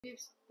We've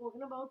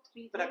spoken about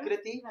three things.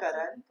 Prakriti,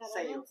 Karan,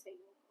 Sayog.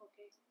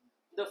 Okay.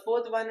 The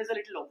fourth one is a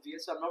little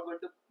obvious, so I'm not going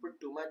to put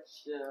too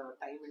much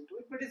time into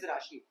it, but it's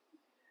Rashi.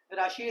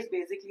 Rashi is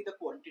basically the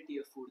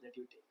quantity of food that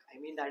you take. I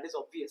mean, that is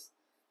obvious.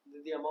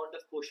 The amount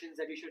of portions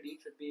that you should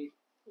eat should be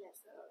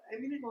lesser. I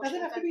mean, it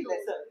doesn't have to be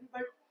lesser,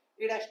 but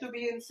it has to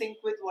be in sync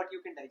with what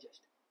you can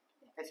digest,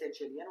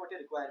 essentially, and what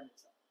your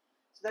requirements are.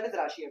 So that is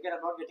Rashi. Again,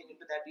 I'm not getting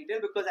into that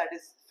detail because that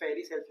is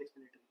fairly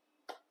self-explanatory.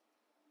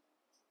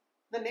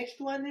 The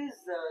next one is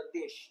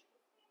Desh.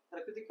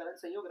 Prakriti, Karan,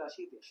 Sayog,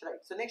 Rashi, Desh.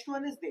 Right. So next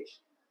one is Desh.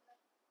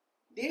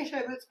 Desh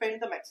I will spend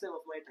the maximum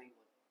of my time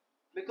on.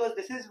 Because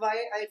this is why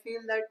I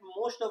feel that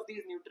most of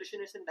these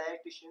nutritionists and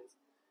dietitians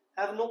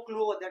have no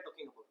clue what they're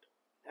talking about.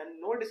 And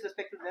no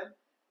disrespect to them.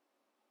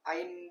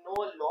 I know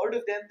a lot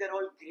of them, they're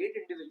all great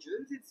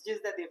individuals. It's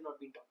just that they've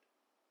not been taught.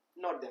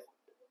 Not their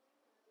fault.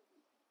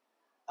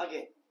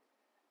 Again,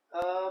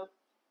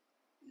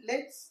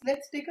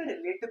 let's take a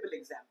relatable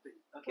example.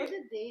 Okay. What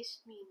does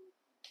Desh mean?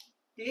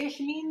 Desh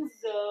means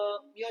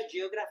your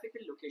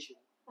geographical location.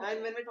 Okay.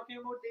 And when we're talking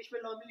about Desh,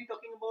 we're normally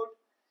talking about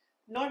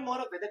not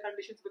more of weather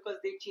conditions because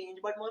they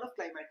change, but more of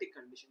climatic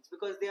conditions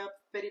because they are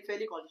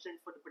fairly constant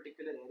for the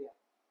particular area.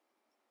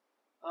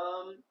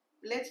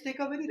 Let's take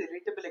a very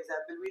relatable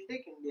example. We'll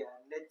take India.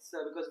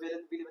 Because we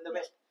live in the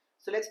West.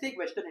 So let's take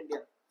Western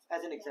India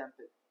as an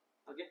example.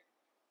 Okay.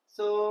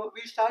 So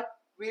we'll start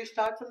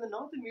from the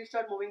north and we'll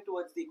start moving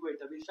towards the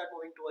equator. We'll start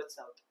moving towards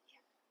south.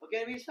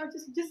 Okay, and we'll start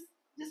just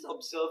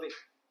observing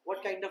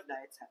what kind of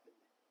diets happen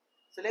there.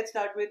 So let's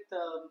start with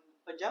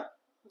Punjab.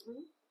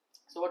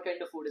 So what kind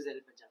of food is there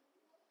in Punjab?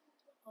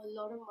 A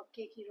lot of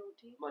makke ki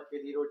roti. Makke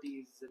di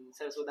rotis and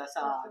sarson da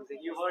saag.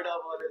 You've heard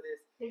of all of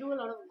this. They do a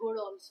lot of good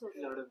also.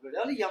 A lot of good.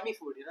 All yummy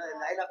food, you know.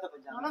 And I love the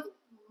Punjabi food. A lot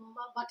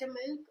of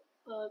buttermilk,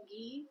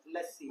 ghee,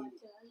 lassi.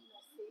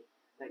 Lassi.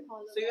 Right.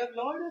 So you have a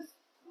lot of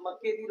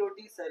makke di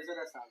roti, sarson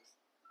da saag.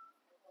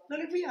 Now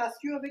let me ask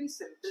you a very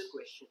simple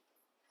question.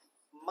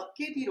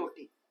 Makke di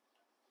roti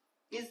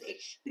is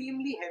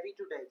extremely heavy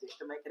to digest.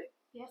 Am I correct?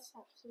 Yes,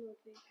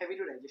 absolutely. Heavy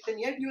to digest.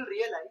 And yet you will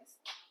realize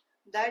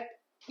that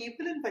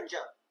people in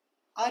Punjab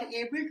are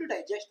able to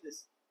digest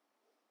this.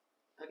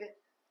 Okay.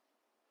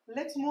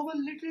 Let's move a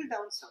little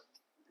down south.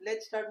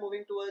 Let's start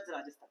moving towards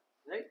Rajasthan.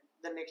 Right?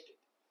 The next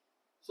state.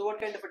 So what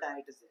kind of a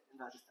diet is there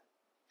in Rajasthan?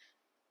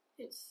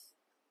 It's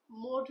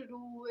more to do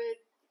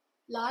with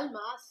lal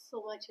mas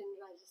so much in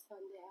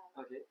Rajasthan they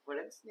have. Okay. What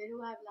else? They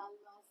do have lal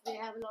mas. They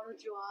have a lot of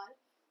jowar,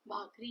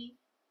 bhakri.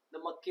 The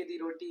makke di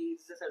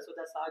rotis, the sarson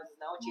da saag is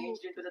now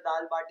changed into the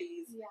dal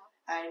batis. Yeah.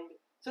 And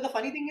so the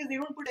funny thing is they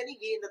don't put any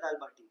ghee in the dal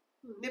bati.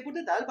 They put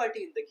the dal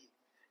bati in the ghee.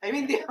 I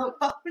mean the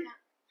amount of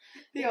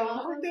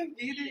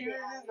ghee they use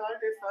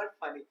is not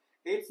funny.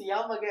 It's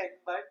yum again,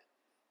 but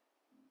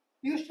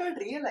you start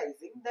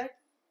realizing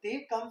that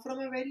they come from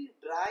a very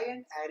dry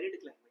and arid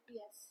climate.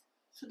 Yes.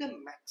 So the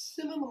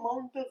maximum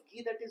amount of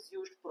ghee that is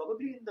used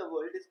probably in the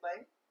world is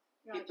by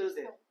people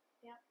there.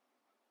 Yeah.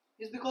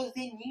 Is because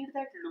they need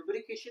that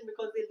lubrication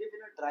because they live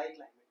in a dry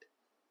climate.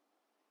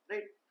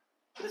 Right?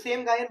 So the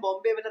same guy in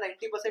Bombay with a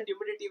 90%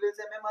 humidity will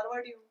say, "Main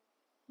Marwadi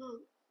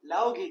hu."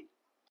 Lao ghee.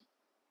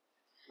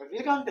 But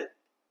we'll counter.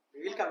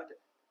 We will counter.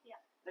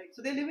 Yeah. Right?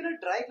 So they live in a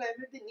dry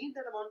climate, they need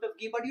that amount of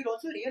ghee, but you'll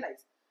also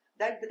realize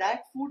that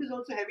food is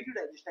also heavy to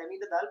digest. I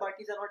mean, the dal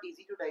batis are not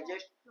easy to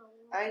digest.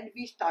 And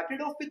we started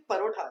off with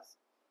parothas,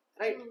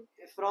 right?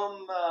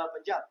 From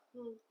Punjab.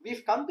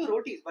 We've come to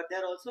rotis, but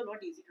they're also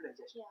not easy to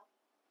digest. Yeah.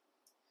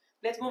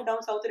 Let's move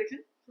down south a little.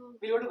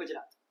 We'll go to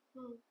Gujarat.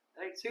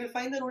 Right? So you'll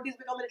find the rotis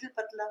become a little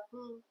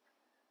patla.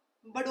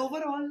 But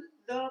overall,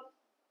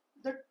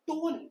 the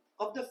tone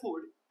of the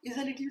food is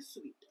a little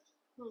sweet.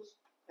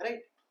 Right?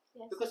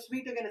 Yes. Because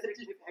sweet again is a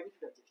little heavy to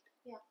digest.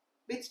 Yeah.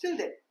 But it's still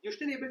there. You're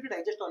still able to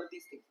digest all of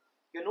these things.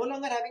 You're no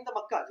longer having the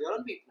makkas. You're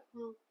on wheat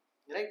now.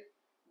 Right?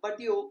 But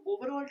the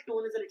overall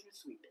tone is a little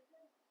sweet.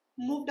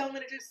 Move down a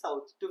little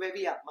south to where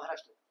we are,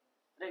 Maharashtra.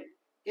 Right?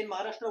 In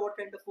Maharashtra, what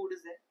kind of food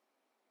is there?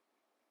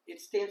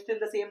 It's still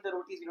the same, the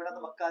rotis, we don't have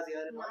the makkas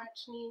here.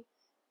 Nachni.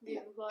 Yeah,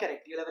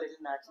 correct. You'll have a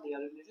little nachni,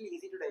 a little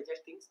easy to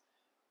digest things.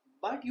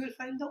 But you'll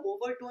find the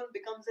overtone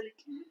becomes a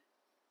little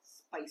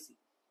spicy.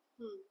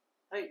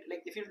 Right?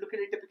 Like if you look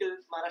at a typical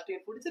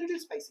Maharashtrian food, it's a little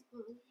spicy.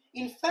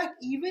 In fact,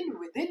 even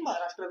within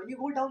Maharashtra, when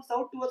you go down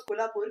south towards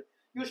Kolhapur,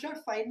 you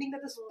start finding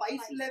that the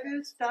spice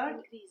levels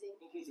start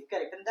increasing.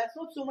 Correct. And that's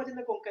not so much in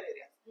the Konkan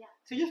area. Yeah.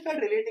 So you just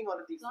start relating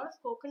all of these things. A lot of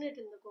coconut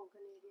in the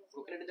Konkan area.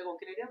 Coconut in the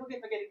Konkan area,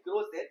 again it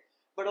grows there.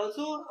 But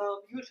also,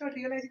 you start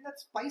realizing that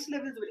spice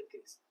levels will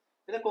increase.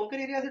 In the Konkan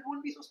areas, it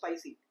won't be so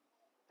spicy.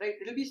 Right?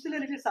 It will be still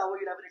a little sour,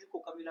 you'll have a little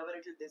kokum, you'll have a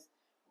little this.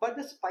 But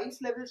the spice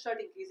levels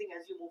start increasing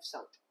as you move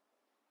south.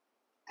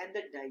 And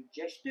the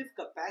digestive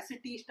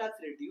capacity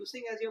starts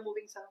reducing as you're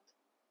moving south.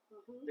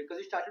 Because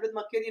you started with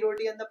makke di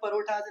roti and the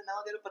parothas, and now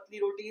there are patli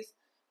rotis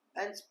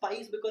and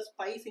spice, because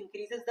spice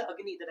increases the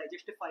agni, the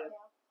digestive fire.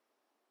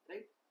 Yeah.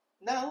 Right?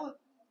 Now,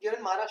 you're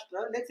in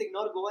Maharashtra, let's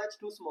ignore Goa, it's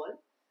too small.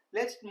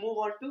 Let's move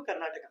on to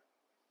Karnataka.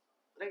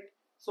 Right?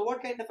 So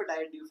what kind of a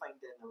diet do you find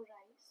there now? More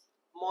rice.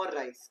 More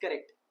rice,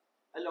 correct.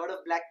 A lot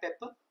of black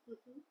pepper,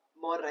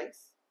 more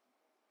rice.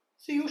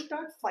 So you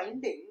start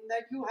finding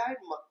that you had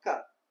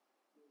makka,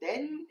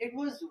 then it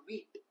was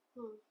wheat,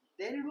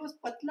 then it was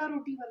patla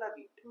roti wala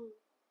wheat,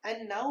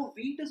 and now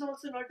wheat is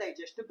also not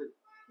digestible.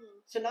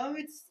 So now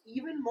it's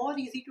even more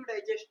easy to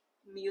digest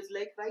meals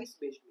like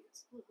rice-based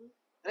meals,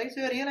 right?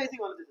 So you're realizing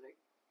all of this, right?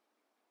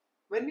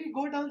 When we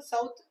go down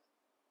south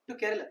to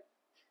Kerala,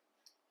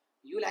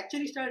 you'll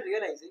actually start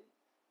realizing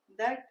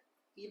that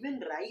even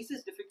rice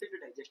is difficult to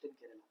digest in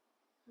Kerala.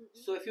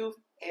 So if you've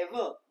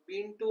ever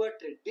been to a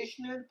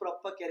traditional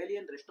proper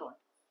Keralian restaurant,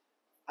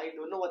 I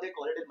don't know what they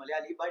call it in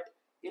Malayali, but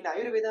in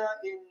Ayurveda,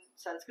 in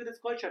Sanskrit, it's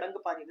called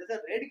Shadangapani. There's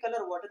a red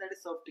color water that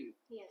is served to you.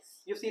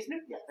 Yes. You've tasted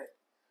it? Yeah, right.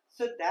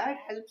 So that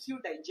helps you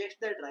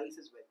digest that rice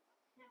as well.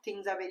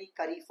 Things are very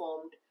curry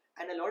formed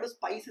and a lot of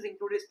spices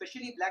included,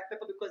 especially black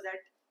pepper, because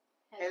that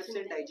helps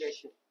in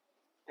digestion.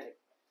 Correct.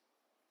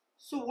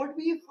 So what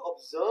we've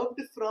observed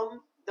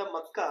from the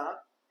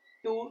makka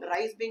to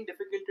rice being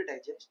difficult to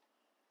digest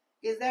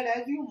is that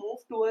as you move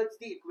towards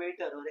the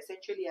equator, or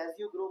essentially as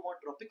you grow more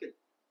tropical,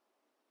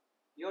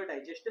 your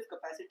digestive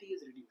capacity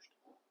is reduced.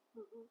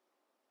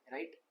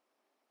 Right?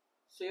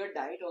 So your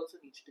diet also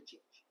needs to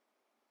change.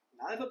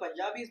 Now if a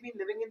Punjabi has been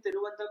living in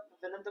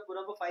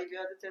Thiruvananthapuram for 5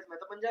 years and says, "Main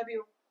to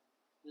Punjabi hu,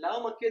 lao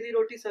makke di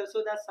roti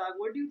sarson da saag,"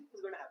 what do you think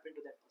is going to happen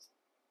to that person?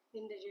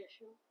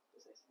 Indigestion.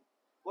 Precisely.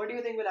 What do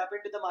you think will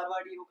happen to the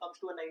Marwadi who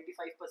comes to a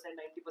 95%,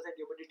 90%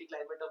 humidity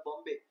climate of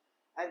Bombay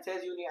and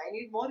says, "I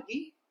need more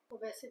ghee"?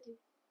 Obesity.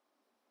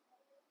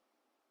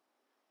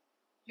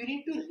 You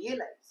need to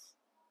realize,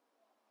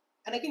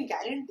 and I can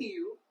guarantee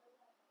you,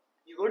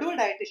 you go to a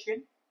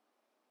dietitian,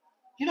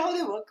 you know how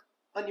they work?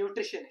 A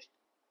nutritionist.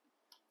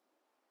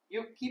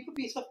 You keep a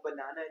piece of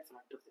banana in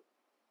front of them,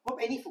 of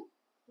any food.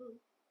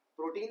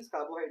 Proteins,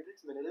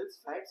 carbohydrates, minerals,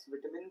 fats,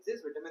 vitamins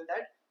this, vitamin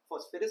that,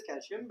 phosphorus,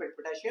 calcium,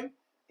 potassium,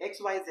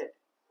 X, Y, Z.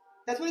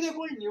 That's why they're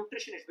called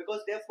nutritionists,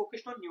 because they're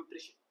focused on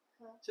nutrition.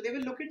 So they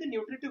will look at the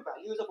nutritive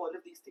values of all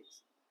of these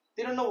things.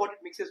 They don't know what it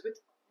mixes with,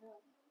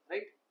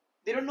 right?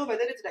 They don't know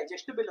whether it's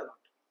digestible or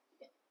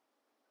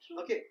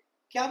not. Okay.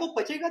 Kya wo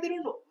pachega? They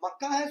don't know.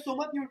 Makka has so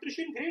much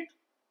nutrition, great.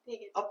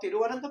 Take it. Up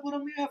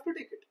Thiruvananthapuram, you have to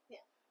take it.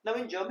 Yeah. Now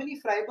in Germany,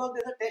 Freiburg,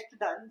 there's a test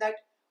done that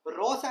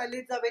raw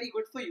salads are very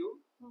good for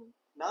you.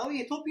 Now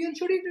Ethiopians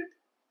should eat it.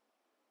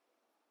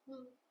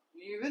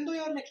 Even though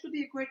you're next to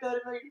the equator,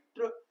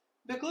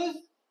 because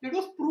it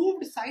was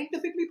proved,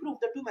 scientifically proved,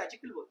 the two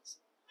magical words.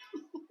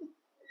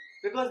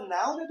 Because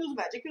now that those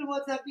magical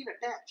words have been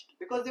attached,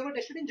 because they were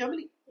tested in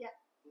Germany. Yeah.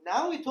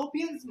 Now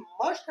Ethiopians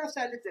must have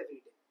salads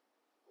every day.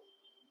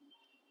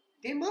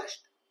 They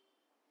must.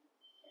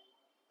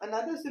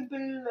 Another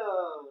simple,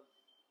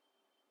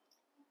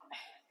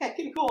 I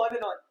can go on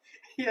and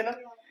on,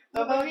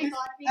 about this.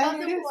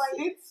 And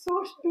it's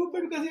so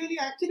stupid because when you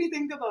actually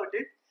think about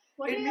it,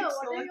 What it are makes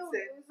so your much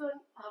sense. views on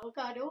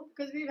avocado?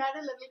 Because we've had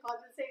a little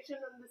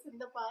conversation on this in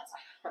the past,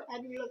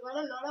 and we got a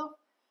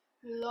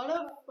lot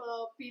of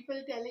people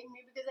telling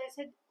me, because I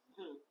said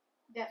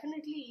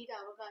definitely eat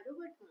avocado,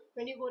 but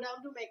when you go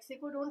down to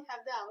Mexico, don't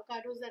have the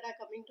avocados that are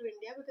coming to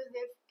India because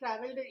they've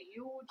traveled a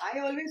huge. I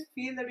always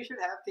feel that we should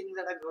have things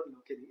that are grown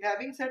locally.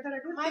 Having said that,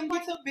 I don't think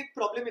it's a big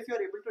problem if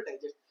you're able to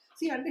digest.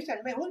 See,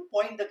 understand, my whole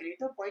point, the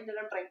greater point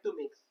that I'm trying to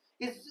make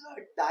is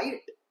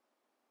diet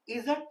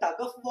is a tug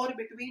of war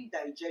between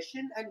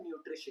digestion and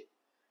nutrition,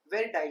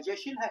 where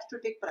digestion has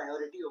to take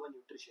priority over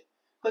nutrition.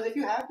 Because if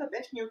you have the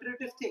best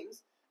nutritive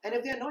things, and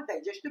if they are not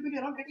digestible,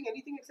 you're not getting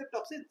anything except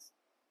toxins.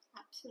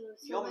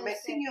 Absolutely. You're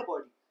messing your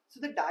body. So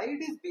the diet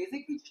is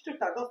basically just a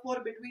tug of war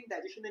between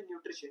digestion and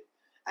nutrition.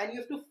 And you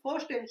have to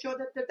first ensure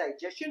that the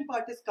digestion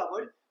part is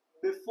covered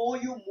before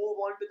you move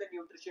on to the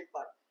nutrition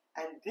part.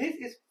 And this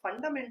is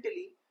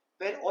fundamentally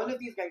where all of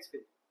these guys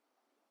fail.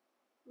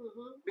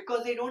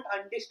 Because they don't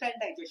understand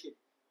digestion.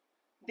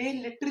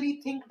 They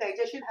literally think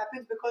digestion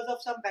happens because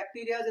of some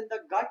bacteria in the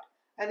gut,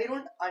 and they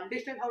don't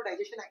understand how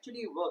digestion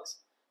actually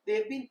works.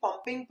 They've been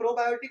pumping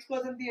probiotics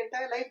because in the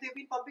entire life they've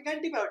been pumping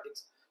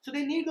antibiotics. So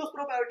they need those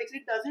probiotics.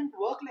 It doesn't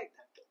work like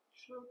that.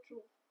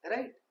 True.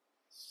 Right?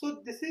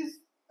 So this is,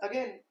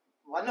 again,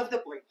 one of the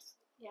points.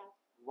 Yeah.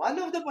 One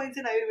of the points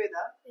in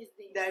Ayurveda is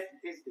that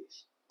is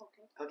Desh.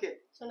 Okay.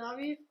 So now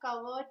we've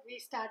covered, we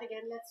start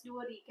again. Let's do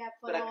a recap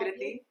for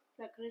Prakriti,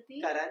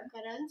 Karan,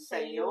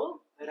 Sanyog,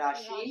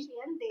 Rashi,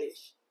 and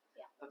Desh.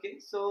 Yeah. Okay,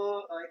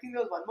 so I think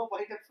there was one more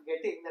point I'm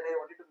forgetting that I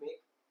wanted to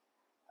make.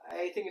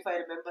 I think if I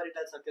remember it,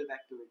 I'll circle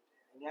back to it.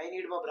 I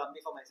need more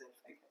Brahmi for myself,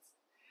 I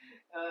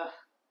guess.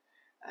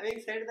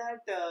 Having said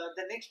that,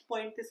 the next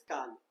point is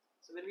Kaal.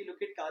 So when we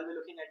look at Kaal, we're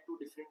looking at two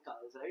different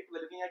Kaals, right?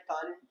 We're looking at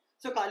Kaal,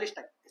 so Kaal is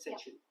time,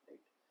 essentially, right?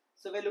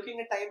 So we're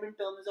looking at time in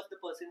terms of the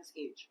person's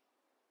age.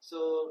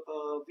 So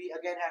we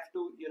again have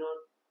to,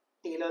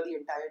 tailor the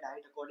entire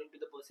diet according to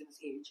the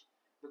person's age,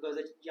 because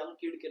a young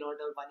kid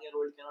cannot, or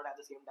 1-year-old cannot have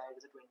the same diet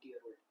as a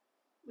 20-year-old,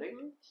 right?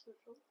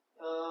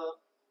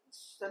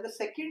 And the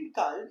second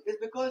Kaal is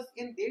because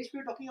in Desh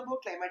we're talking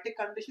about climatic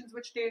conditions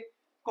which stay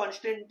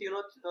constant, in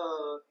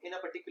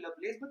a particular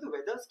place, but the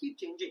weathers keep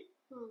changing.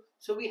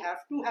 So we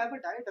have to have a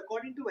diet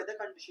according to weather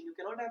condition. You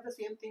cannot have the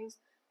same things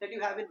that you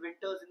have in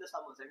winters, in the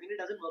summers. I mean, it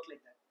doesn't work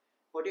like that.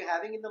 What you're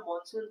having in the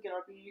monsoon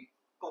cannot be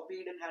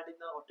copied and had in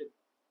the autumn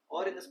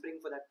or in the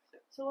spring for that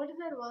matter. So what is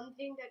that one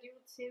thing that you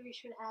would say we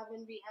should have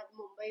when we have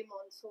Mumbai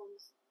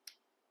monsoons?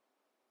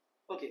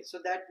 Okay, so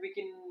that we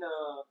can,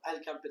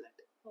 I'll come to that.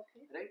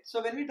 Okay. Right?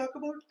 So when we talk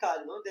about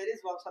Kaal, no, there is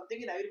something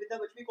in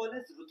Ayurveda which we call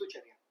as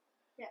Rutucharya.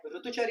 Yeah.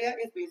 Rutucharya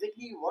is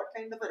basically what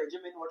kind of a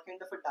regimen, what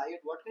kind of a diet,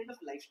 what kind of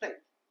lifestyle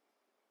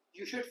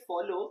you should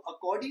follow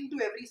according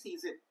to every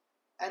season.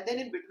 And then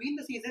in between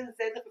the seasons,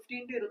 there's a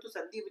 15-day Rutu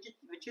Sandhi,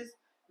 which is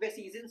where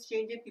seasons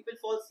change and people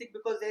fall sick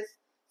because there's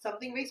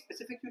something very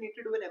specific you need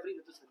to do in every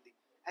Rutu Sandhi.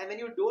 And when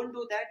you don't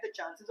do that, the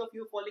chances of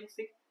you falling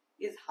sick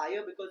is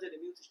higher because your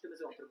immune system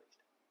is compromised.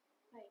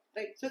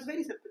 Right? So it's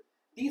very simple.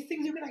 These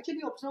things you can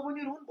actually observe on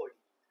your own body,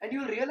 and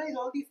you'll realize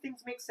all these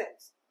things make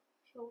sense.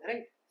 Sure.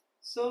 Right?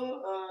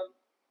 So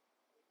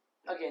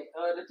again,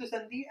 Ritu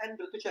Sandhi and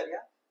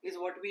Ritucharya is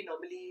what we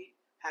normally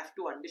have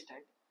to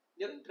understand.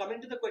 Coming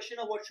to the question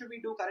of what should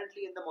we do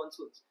currently in the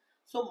monsoons.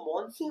 So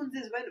monsoons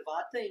is when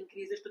Vata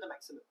increases to the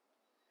maximum.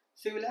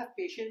 So you'll have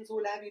patients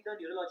who will have either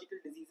neurological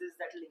diseases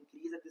that will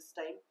increase at this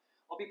time,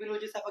 or people who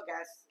just have a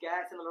gas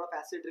and a lot of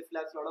acid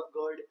reflux, a lot of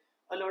GERD,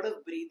 a lot of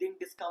breathing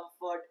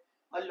discomfort,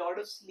 a lot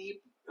of sleep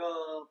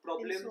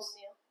problems,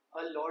 Insomnia.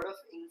 a lot of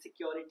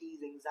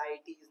insecurities,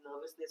 anxieties,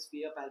 nervousness,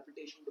 fear,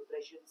 palpitation,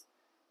 depressions,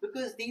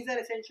 because these are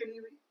essentially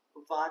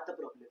Vata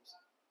problems.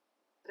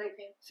 Right?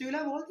 Okay. So you'll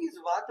have all these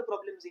Vata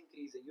problems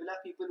increasing. You'll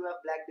have people who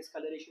have black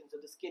discolorations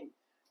of the skin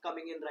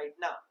coming in right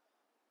now.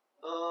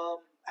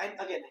 And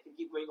again, I can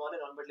keep going on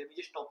and on, but let me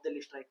just stop the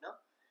list right now.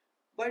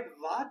 But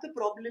Vata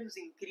problems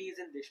increase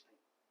in this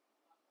time.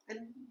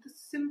 And the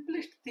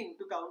simplest thing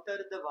to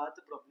counter the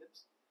Vata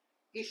problems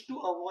is to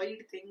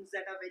avoid things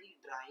that are very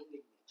drying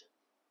in nature.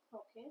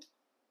 Okay.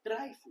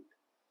 Dry food.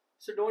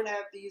 So don't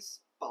have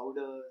these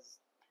powders.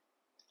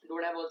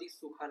 Don't have all these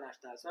sukha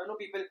nashtas. So I know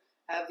people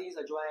have these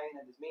ajwain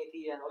and this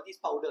methi and all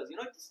these powders.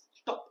 Just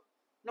stop.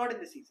 Not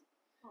in this season.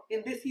 Okay. In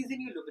this season,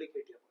 you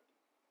lubricate your body.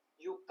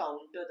 You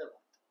counter the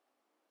Vata.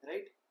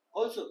 Right?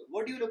 Also,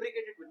 what do you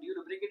lubricate it with? Do you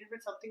lubricate it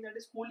with something that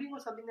is cooling or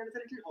something that is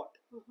a little hot?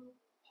 Mm-hmm.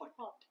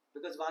 Hot.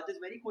 Because Vata is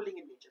very cooling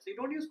in nature. So you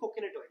don't use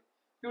coconut oil.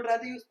 You would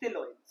rather use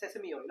still oil,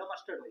 sesame oil, or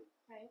mustard oil.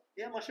 Right.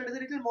 Yeah, mustard is a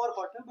little more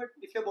hotter, but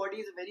if your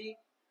body is very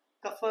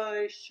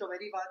kapha-ish or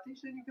very vatish,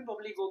 then you can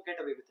probably go get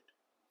away with it.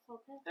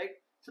 Okay. Right?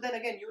 So then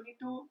again, you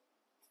need to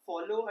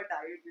follow a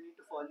diet, you need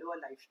to follow a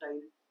lifestyle,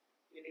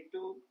 you need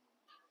to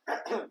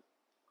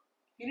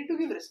you need to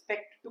give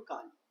respect to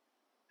Kaal,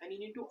 and you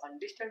need to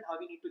understand how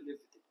we need to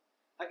live with it.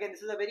 Again,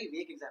 this is a very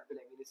vague example.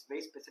 I mean, it's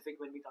very specific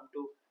when we come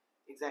to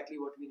exactly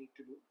what we need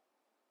to do.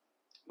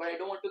 But I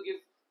don't want to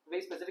give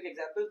very specific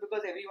examples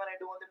because everyone, I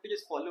don't want them to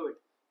just follow it,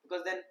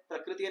 because then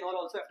Prakriti and all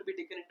also have to be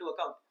taken into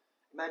account.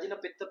 Imagine a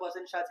Pitta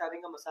person starts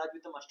having a massage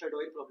with a mustard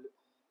oil problem.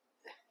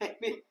 I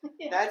mean,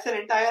 that's an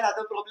entire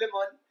other problem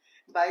on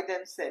by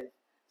themselves.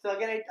 So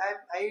again,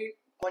 I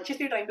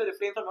consciously trying to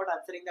refrain from not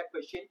answering that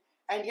question,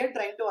 and yet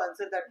trying to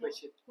answer that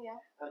question.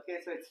 Yeah. Okay,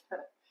 so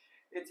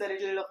it's a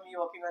little of me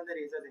walking on the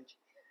razor's edge.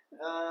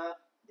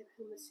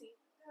 Diplomacy.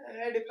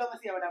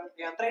 Diplomacy.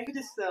 I'm trying to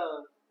just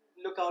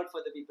look out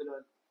for the people who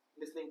are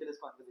listening to this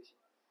conversation.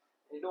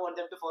 I don't want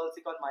them to fall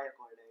sick on my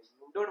accord. I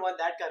don't want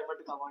that karma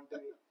to come on to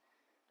me.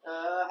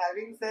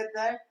 Having said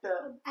that,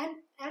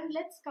 and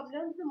let's come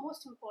down to the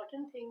most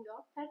important thing,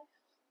 Doc, that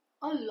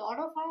a lot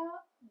of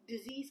our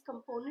disease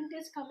component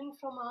is coming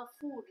from our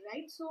food,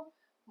 right? So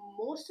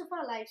most of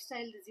our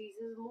lifestyle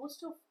diseases,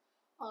 most of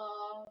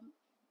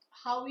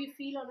how we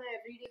feel on an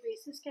everyday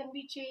basis can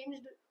be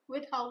changed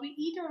with how we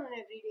eat on an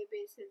everyday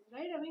basis,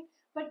 right? I mean,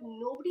 but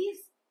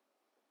nobody's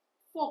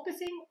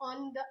focusing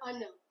on the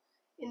Anna.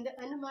 In the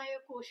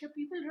Annamaya kosha,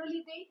 people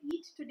really, they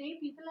eat today,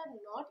 people are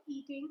not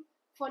eating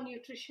for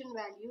nutrition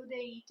value, they're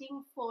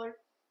eating for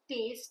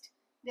taste,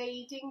 they're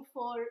eating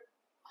for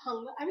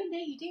hunger. I mean,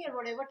 they're eating at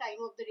whatever time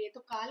of the day.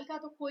 So Kaal ka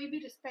to koi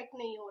bhi respect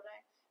nahi ho raha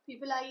hai.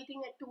 People are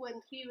eating at 2 and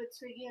 3 with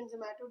Swiggy and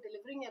Zomato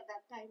delivering at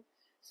that time.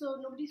 So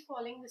nobody's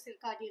following the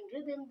circadian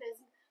rhythm.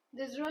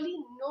 There's really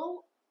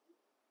no,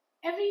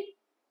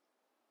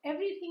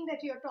 everything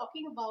that you're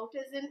talking about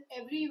is in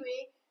every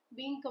way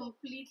being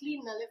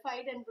completely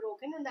nullified and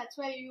broken, and that's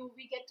why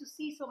we get to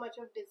see so much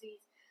of disease.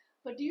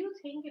 But do you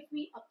think if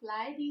we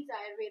apply these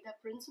Ayurveda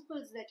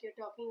principles that you're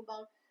talking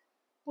about,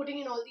 putting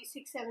in all these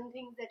 6-7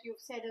 things that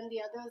you've said and the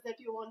others that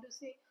you want to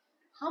say,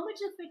 how much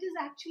of it is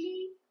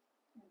actually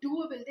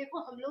doable?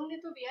 Dekho, hum log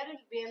ne to we are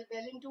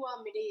well into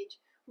our mid-age.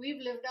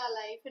 We've lived our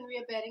life and we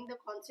are bearing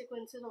the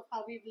consequences of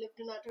how we've lived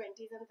in our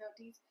 20s and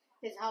 30s,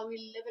 is how we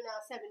live in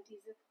our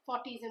 70s,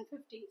 40s and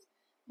 50s.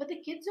 But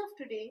the kids of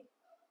today,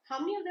 how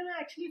many of them are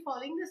actually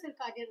following the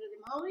circadian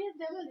rhythm? How many of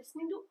them are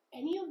listening to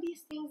any of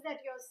these things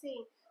that you're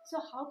saying? So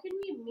how can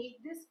we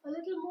make this a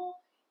little more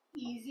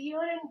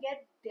easier and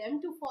get them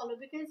to follow?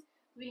 Because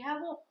we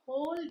have a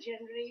whole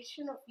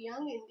generation of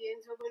young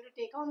Indians who are going to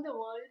take on the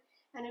world,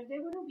 and if they're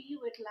going to be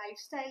with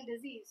lifestyle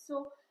disease.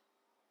 So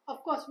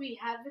of course we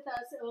have with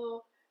us a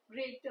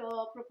great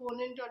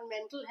proponent on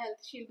mental health.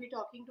 She'll be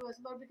talking to us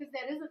about, because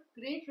there is a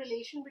great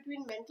relation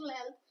between mental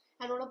health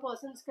and what a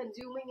person's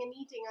consuming and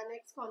eating. Our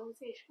next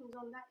conversation is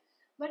on that.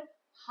 But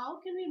how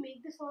can we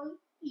make this all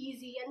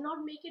easy and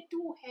not make it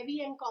too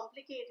heavy and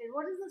complicated?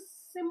 What is the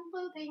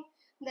simple thing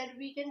that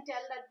we can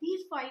tell that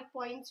these 5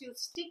 points you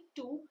stick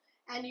to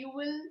and you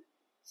will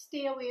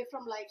stay away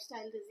from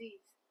lifestyle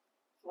disease?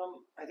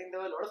 I think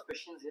there were a lot of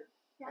questions here.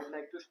 Yeah. I'd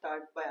like to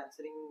start by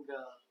answering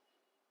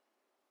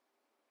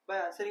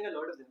a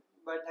lot of them,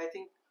 but I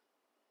think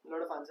a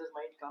lot of answers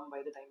might come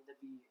by the time that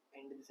we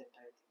end this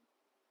entire thing.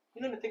 You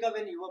know, Nitika,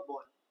 when you were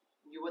born,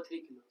 you were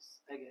 3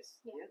 kilos, I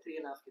guess. Yeah,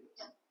 3.5 kilos.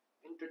 Yeah.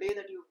 And today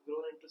that you've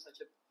grown into such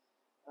a,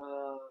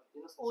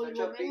 Old such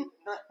a big.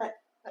 woman.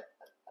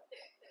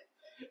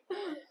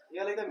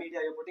 You're like the media.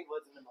 You're putting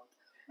words in the mouth.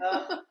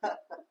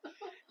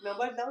 No,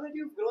 but now that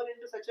you've grown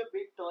into such a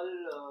big, tall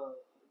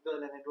girl,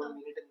 and I don't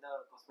mean it in the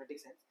cosmetic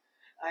sense,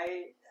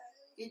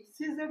 it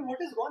says that what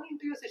has gone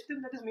into your system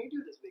that has made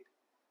you this big.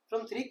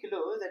 From 3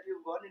 kilos that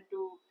you've gone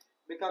into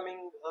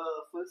becoming a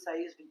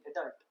full-sized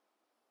adult.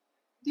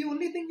 The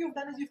only thing you've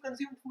done is you've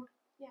consumed food.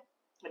 Yeah.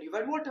 And you've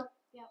had water.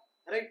 Yeah.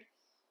 Right?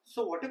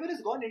 So whatever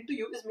has gone into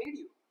you has made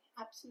you.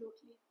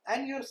 Absolutely.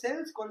 And your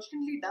cells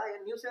constantly die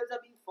and new cells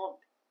are being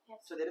formed. Yes.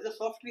 So there is a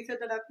soft reset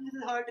that happens,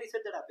 there is a hard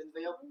reset that happens,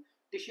 where your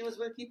tissues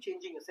will keep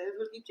changing, your cells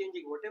will keep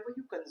changing. Whatever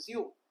you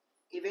consume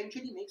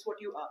eventually makes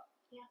what you are.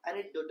 Yeah. And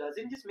it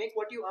doesn't just make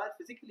what you are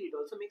physically, it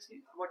also makes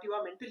what you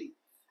are mentally.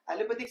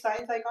 Allopathic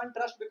science I can't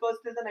trust,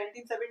 because till the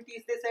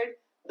 1970s they said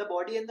the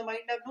body and the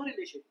mind have no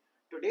relation.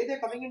 Today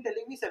they're coming and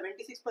telling me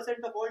 76%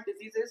 of all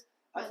diseases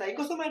are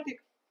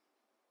psychosomatic.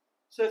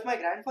 So if my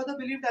grandfather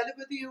believed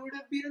allopathy, he would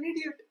have been an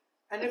idiot.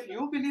 And if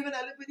you believe in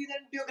allopathy,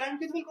 then your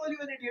grandkids will call you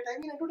an idiot. I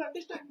mean, I don't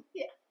understand.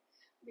 Yeah,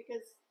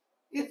 because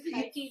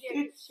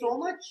it's so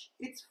much,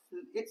 it's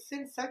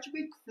in such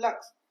big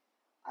flux.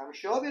 I'm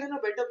sure we're in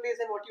a better place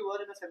than what you were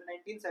in the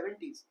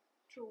 1970s.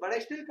 True. But I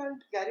still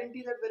can't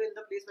guarantee that we're in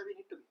the place where we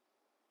need to be.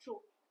 True.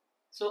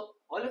 So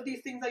all of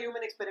these things are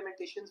human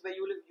experimentations where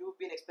you've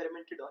been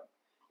experimented on.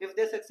 If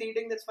they're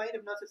succeeding, that's fine.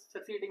 If not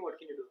succeeding, what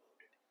can you do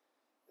about it?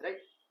 Right?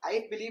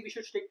 I believe we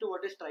should stick to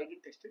what is tried and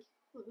tested.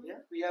 Mm-hmm.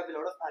 Yeah, we have a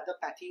lot of other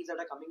pathies that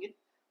are coming in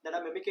that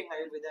are mimicking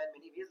Ayurveda in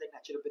many ways, like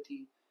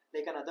naturopathy,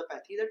 like another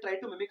pathy that try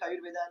to mimic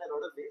Ayurveda in a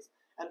lot of ways.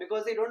 And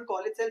because they don't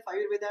call itself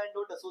Ayurveda and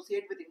don't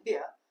associate with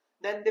India,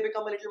 then they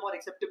become a little more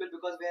acceptable,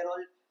 because we're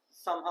all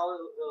somehow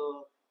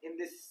in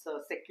this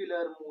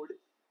secular mood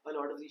a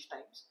lot of these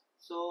times.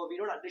 So we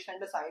don't understand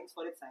the science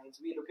for its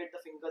science. We look at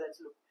the finger that's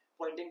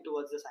pointing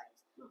towards the science.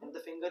 Mm-hmm. And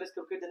the finger is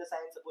crooked, then the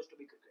science is supposed to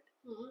be crooked.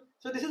 Mm-hmm.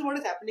 So this is what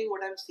is happening,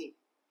 what I'm seeing.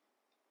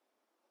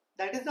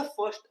 That is the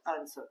first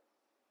answer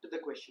to the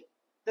question.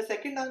 The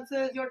second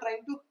answer is you're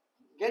trying to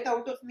get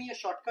out of me a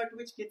shortcut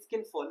which kids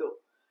can follow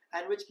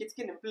and which kids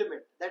can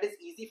implement. That is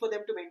easy for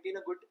them to maintain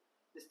a good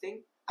this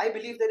thing. I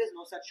believe there is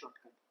no such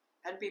shortcut.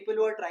 And people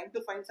who are trying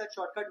to find such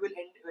shortcut will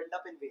end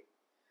up in vain.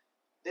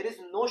 There is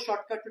no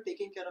shortcut to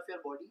taking care of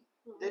your body.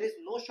 Mm-hmm. There is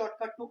no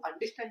shortcut to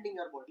understanding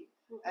your body.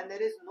 Mm-hmm. And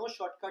there is no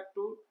shortcut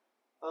to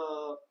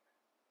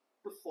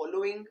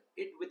following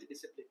it with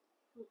discipline.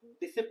 Mm-hmm.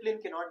 Discipline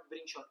cannot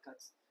bring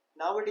shortcuts.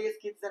 Nowadays,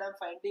 kids that I'm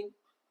finding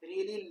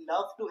really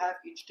love to have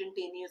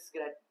instantaneous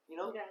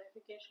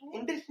gratification.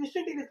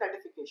 Instantaneous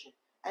gratification,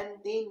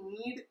 and they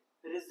need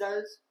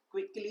results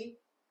quickly.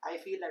 I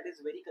feel that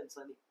is very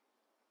concerning,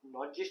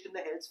 not just in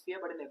the health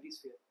sphere but in every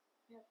sphere.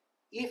 Yeah.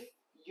 If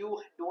you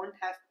don't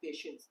have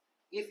patience,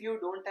 if you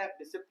don't have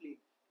discipline,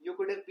 you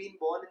could have been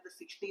born in the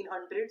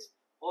 1600s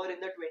or in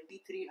the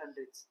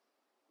 2300s,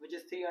 which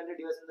is 300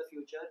 years in the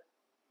future.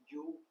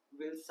 You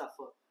will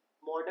suffer.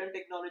 Modern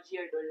technology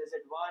has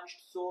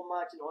advanced so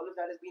much, and all of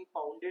that has been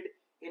pounded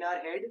in our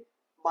head.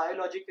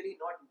 Biologically,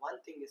 not one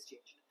thing has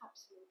changed.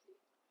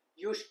 Absolutely.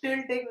 You still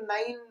take 9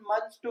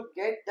 months to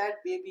get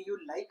that baby, you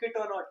like it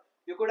or not.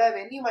 You could have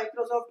any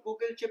Microsoft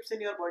Google chips in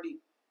your body.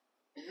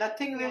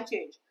 Nothing will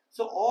change.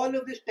 So all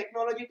of this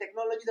technology that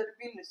has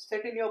been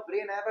set in your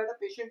brain. I've had a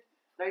patient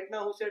right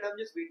now who said, I'm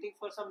just waiting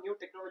for some new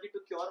technology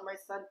to cure my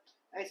son.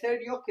 I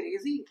said, you're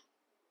crazy.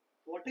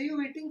 What are you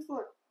waiting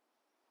for?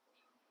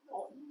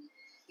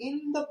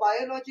 In the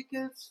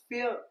biological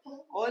sphere,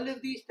 all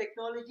of these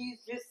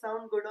technologies just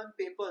sound good on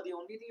paper. The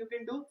only thing you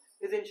can do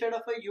is, instead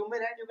of a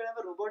human hand, you can have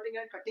a robotic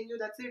hand cutting you.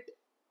 That's it.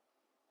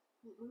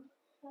 Mm-hmm.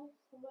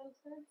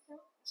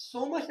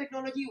 So much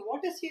technology.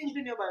 What has changed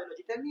in your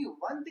biology? Tell me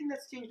one thing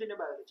that's changed in your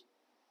biology.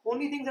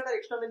 Only things that are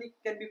externally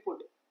can be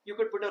put. You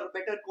could put a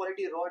better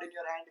quality rod in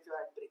your hand if your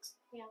hand breaks.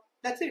 Yeah.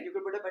 That's it. You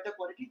could put a better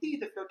quality teeth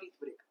if your teeth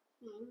break.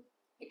 Mm-hmm.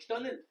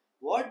 External.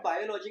 What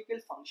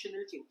biological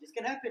functional changes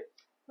can happen?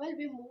 Well,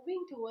 we're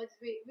moving towards,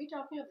 we're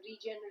talking of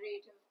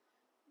regenerative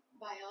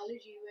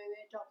biology, where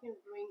we're talking of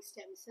growing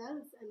stem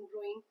cells and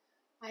growing,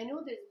 I know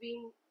there's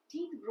been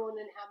teeth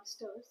grown in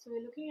hamsters, so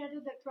we're looking at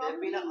it that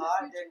probably there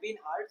have been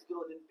hearts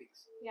grown in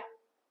pigs. Yeah.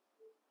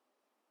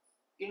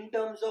 In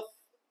terms of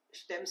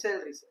stem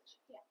cell research.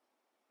 Yeah.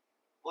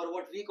 Or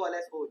what we call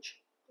as OJ.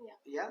 Yeah.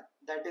 Yeah.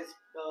 That is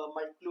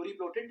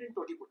pluripotent and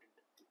totipotent.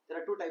 There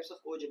are 2 types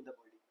of OJ in the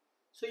body.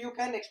 So you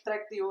can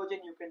extract the OJ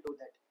and you can do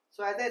that.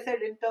 So as I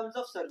said, in terms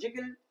of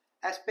surgical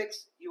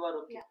aspects, you are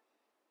okay. Yeah.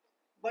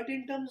 But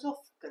in terms of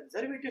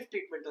conservative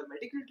treatment or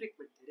medical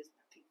treatment, there is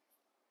nothing.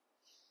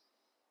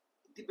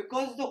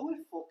 Because the whole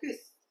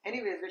focus,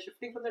 anyways, we're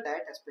shifting from the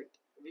diet aspect.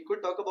 We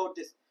could talk about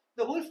this.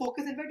 The whole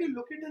focus, in fact, you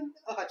look at in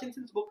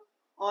Hutchinson's book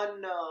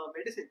on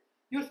medicine,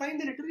 you'll find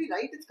they literally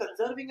write it's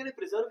conserving and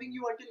preserving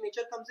you until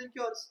nature comes and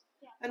cures.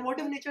 Yeah. And what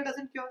if nature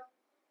doesn't cure?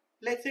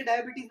 Let's say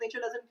diabetes, nature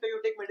doesn't cure,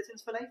 you take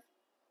medicines for life.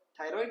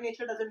 Thyroid,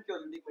 nature doesn't cure,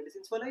 you take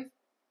medicines for life.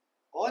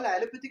 All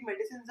allopathic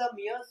medicines are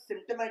mere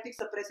symptomatic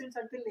suppressants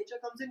until nature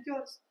comes and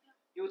cures.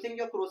 You think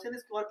your crocin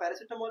or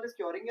paracetamol is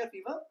curing your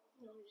fever?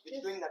 No,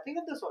 It's doing nothing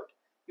of the sort.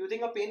 You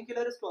think a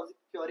painkiller is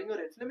curing your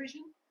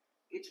inflammation?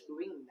 It's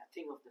doing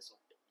nothing of the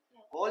sort.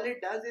 Yeah. All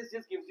it does is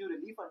just gives you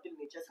relief until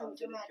nature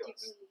comes and symptomatic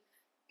cures. relief.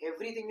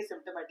 Everything is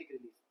symptomatic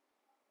relief.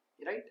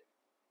 Right?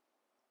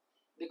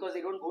 Because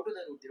they don't go to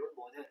the root, they don't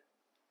bother.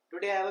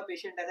 Today I have a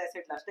patient, as I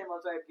said last time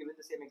also I have given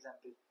the same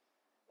example.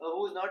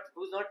 Who's not,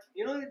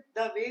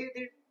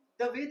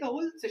 the way the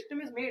whole system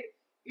is made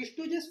is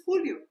to just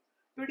fool you.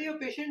 Today a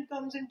patient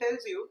comes and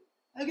tells you,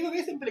 I'll give a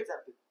very simple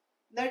example,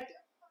 that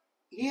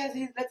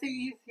let's say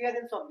he has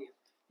insomnia.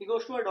 He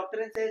goes to a doctor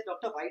and says,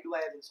 Doctor, why do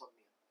I have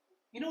insomnia?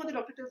 You know what the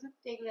doctor tells him?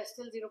 Take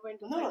Restil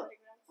 0.25 No.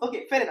 milligrams.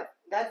 Okay, fair enough.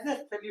 That's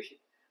the solution.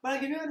 But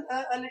I'll give you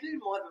a little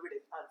more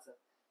vivid answer.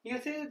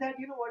 He'll say that,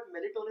 you know what,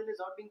 melatonin is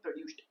not being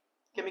produced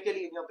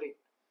chemically in your brain.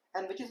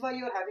 And which is why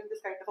you're having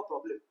this kind of a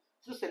problem.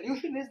 So the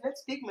solution is,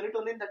 let's take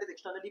melatonin that is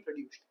externally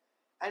produced.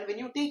 And when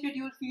you take it,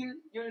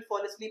 you'll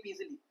fall asleep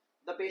easily.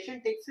 The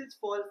patient takes it,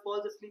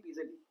 falls asleep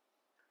easily.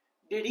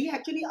 Did he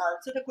actually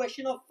answer the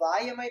question of why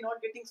am I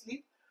not getting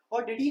sleep?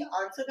 Or did he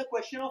answer the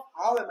question of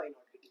how am I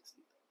not getting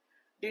sleep?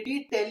 Did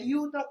he tell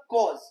you the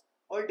cause?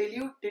 Or did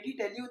he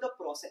tell you the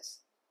process?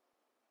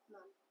 No.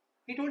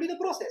 He told you the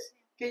process.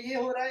 कि ये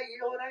हो रहा है, ये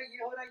हो रहा है, ये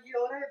हो रहा है, ये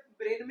हो रहा है,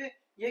 ब्रेन में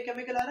ये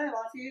केमिकल आ रहा है,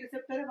 वहां से ये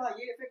रिसेप्टर है, वहां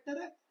ये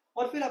इफेक्टर है,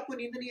 और फिर आपको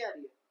नींद नहीं आ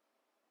रही है.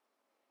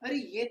 अरे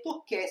ये तो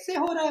कैसे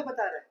हो रहा है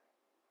बता रहा है.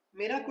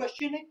 मेरा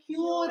क्वेश्चन है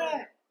क्यों हो रहा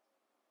है,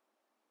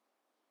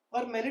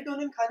 और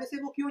मेलेटोनिन खाने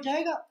से वो क्यों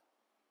जाएगा.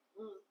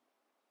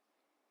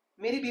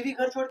 मेरी बीवी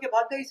घर छोड़ के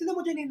भाग गई इसलिए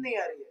मुझे नींद नहीं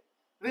आ रही है.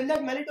 Will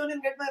that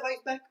melatonin get my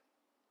wife back?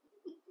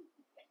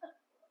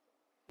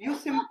 You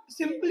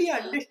simply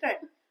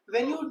understand,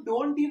 when you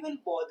don't even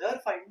bother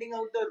finding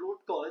out the root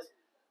cause,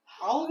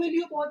 how will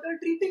you bother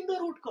treating the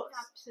root cause?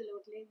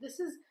 Absolutely. This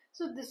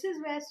is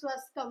where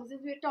Swast comes in.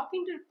 We're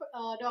talking to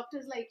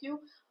doctors like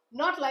you,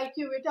 not like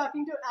you. We're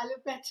talking to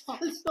allopaths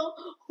also,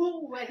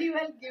 who very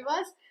well give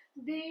us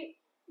the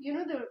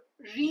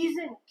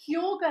reason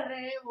क्यों कर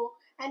रहे हैं वो.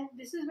 And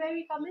this is where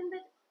we come in,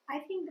 that I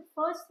think the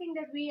first thing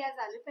that we as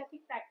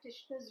allopathic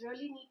practitioners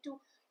really need to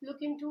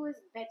look into is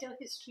better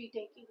history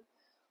taking.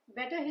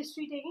 Better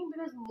history taking,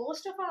 because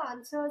most of our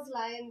answers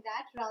lie in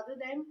that rather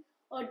than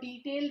a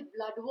detailed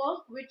blood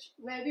work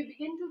where we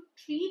begin to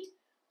treat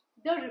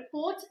the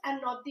reports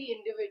and not the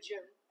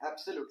individual.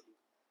 Absolutely.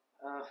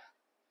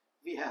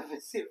 We have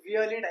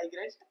severely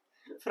digressed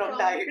from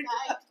diet.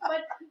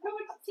 But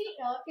see,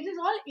 it is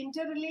all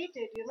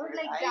interrelated.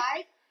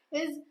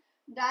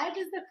 Diet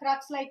is the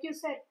crux, like you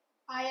said.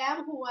 I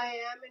am who I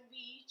am, and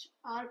we each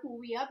are who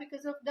we are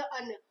because of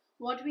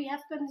what we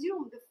have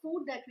consumed, the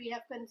food that we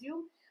have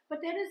consumed.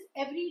 But there is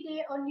every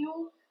day a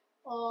new,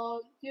 a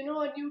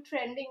new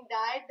trending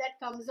diet that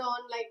comes on.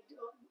 Like,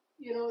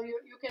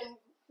 you can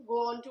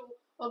go on to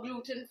a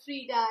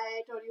gluten-free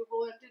diet, or you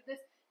go into this.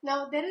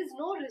 Now, there is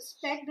no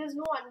respect, there's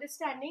no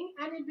understanding,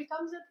 and it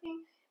becomes a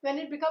thing. When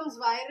it becomes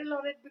viral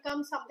or it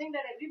becomes something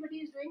that everybody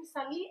is doing,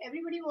 suddenly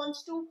everybody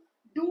wants to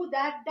do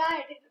that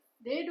diet.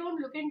 They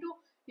don't look into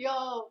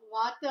your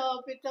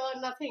vata, pitta,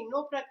 nothing.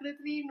 No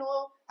prakriti,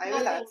 no. I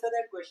will answer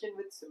that question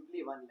with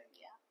simply one line.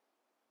 Yeah.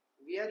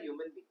 We are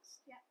human beings.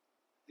 Yeah.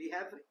 We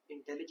have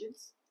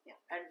intelligence. Yeah.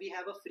 And we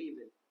have a free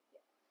will.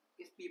 Yeah.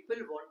 If people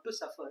want to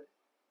suffer,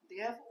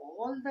 they have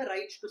all the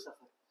rights to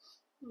suffer.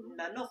 Mm-hmm.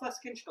 None of us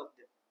can stop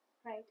them.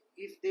 Right.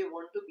 If they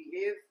want to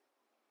behave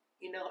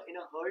in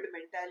a herd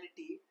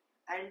mentality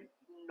and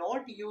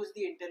not use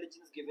the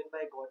intelligence given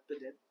by God to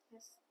them,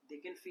 yes,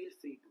 they can feel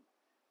free to.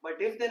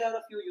 But if there are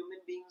a few human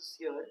beings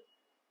here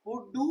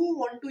who do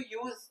want to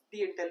use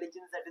the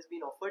intelligence that has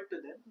been offered to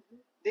them,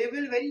 they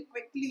will very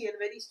quickly and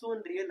very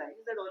soon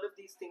realize that all of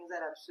these things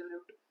are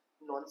absolute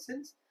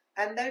nonsense,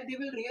 and that they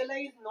will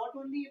realize not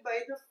only by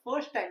the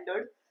first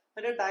standard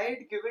that a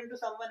diet given to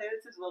someone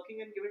else is working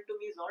and given to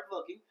me is not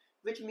working,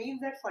 which means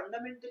that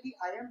fundamentally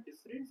I am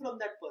different from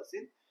that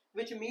person,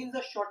 which means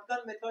a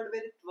shotgun method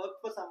where it worked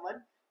for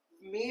someone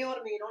may or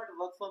may not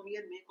work for me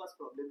and may cause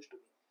problems to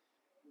me.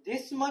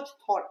 This much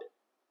thought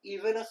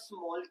even a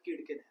small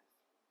kid can have.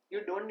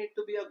 You don't need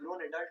to be a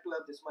grown adult to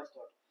have this much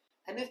thought.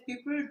 And if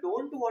people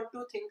don't want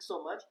to think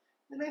so much,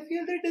 then I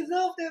feel they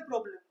deserve their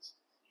problems.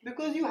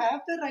 Because you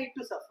have the right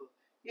to suffer.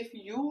 If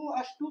you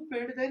are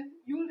stupid, then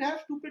you will have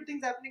stupid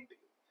things happening to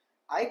you.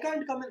 I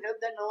can't come and help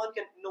that, no one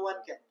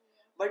can.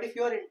 But if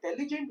you are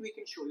intelligent, we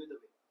can show you the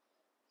way.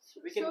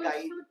 We can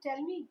guide. So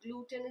tell me,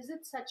 gluten, is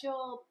it such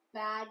a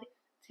bad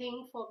thing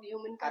for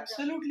human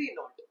consumption? Absolutely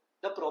not.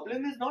 The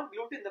problem is not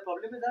gluten. The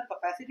problem is our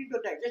capacity to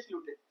digest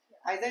gluten.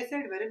 Yeah. As I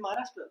said, we're in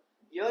Maharashtra.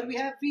 Here we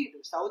have wheat.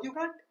 South you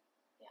can't.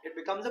 Yeah. It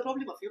becomes a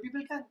problem. A few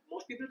people can.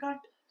 Most people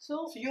can't.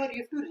 So you have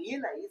to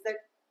realize that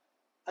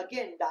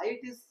again,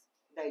 diet is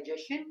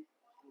digestion,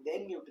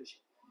 then nutrition.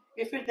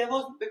 If it there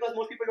was because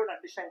most people don't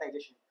understand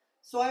digestion.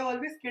 So I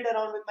always kid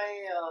around with my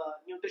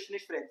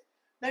nutritionist friends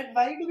that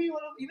why do we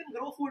even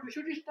grow food? We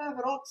should just have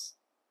rocks.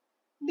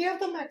 They have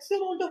the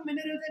maximum amount of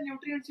minerals and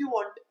nutrients you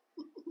want.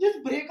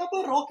 Just break up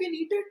a rock and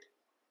eat it.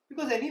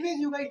 Because anyways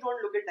you guys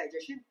don't look at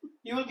digestion.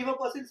 You will give a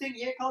person saying,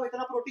 ye khao,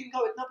 itna protein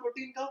khao, itna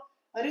protein khao.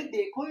 Arey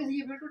dekho, is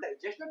he able to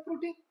digest that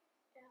protein?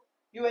 Yeah.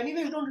 You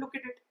anyways don't look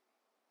at it.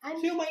 And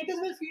so you might as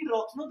well feed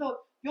rocks. No,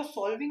 you're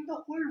solving the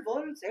whole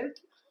world's health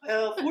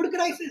food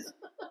crisis.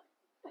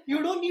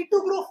 You don't need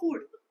to grow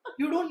food.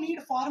 You don't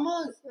need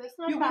farmers.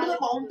 You go to the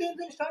mountains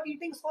and start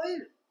eating soil.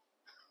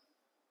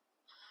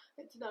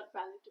 It's not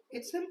palatable.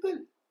 It's simple.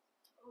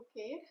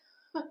 Okay.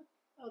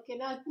 Okay,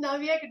 now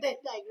we are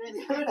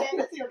digressing.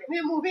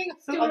 We're moving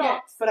to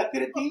rocks.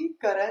 Prakriti,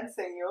 Karan,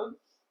 Sanyog,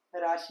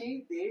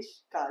 Rashi, Desh,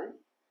 Kaal.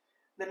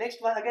 The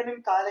next one, again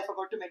in Kaal, I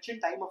forgot to mention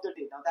time of the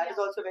day. Now that is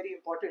also very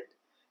important,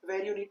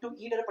 where you need to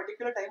eat at a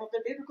particular time of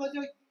the day because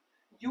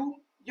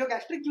your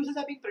gastric juices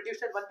are being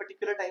produced at one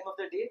particular time of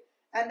the day,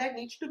 and that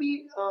needs to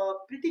be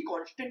pretty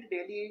constant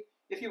daily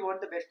if you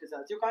want the best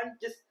results. You can't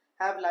just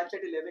have lunch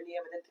at 11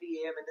 a.m. and then 3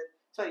 a.m. and then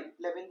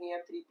 11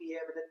 a.m. 3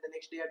 p.m. and then the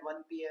next day at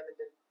 1 p.m. and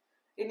then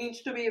it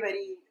needs to be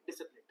very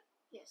disciplined.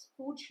 Yes,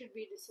 food should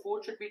be disciplined.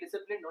 Food should be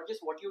disciplined, not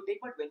just what you take,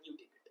 but when you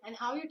take it. And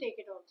how you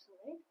take it also,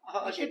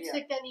 right? You should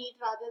sit and eat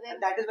rather than...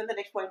 And that is when the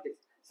next point is.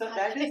 So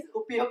that is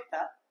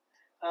Upayukta.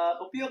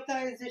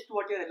 Upayukta is just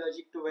what you're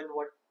allergic to and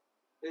what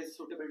is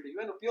suitable to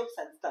you. And Upayuk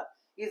Sanstha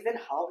is then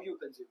how you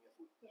consume your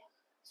food. Yeah.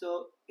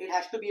 So it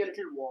has to be a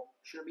little warm.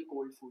 It shouldn't be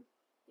cold food.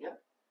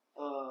 Yeah.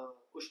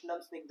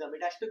 Ushnam Snigdham.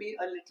 It has to be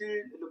a little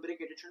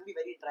lubricated. It shouldn't be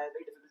very dry,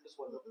 very difficult to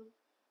swallow. Mm-hmm.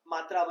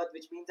 Matravat,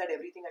 which means that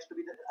everything has to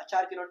be, the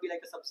achar cannot be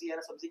like a sabzi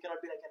and a sabzi cannot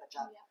be like an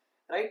achar. Yeah.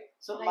 Right?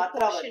 So like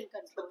Matravat,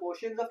 the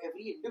portions of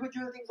every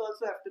individual things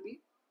also have to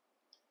be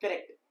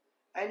correct.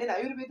 And in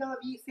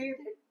Ayurveda, we say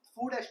that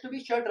food has to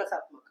be Shad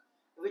Rasatmak,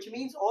 which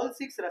means all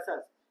 6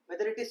 rasas,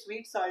 whether it is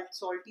sweet,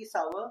 salty,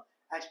 sour,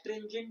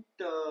 astringent,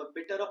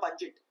 bitter or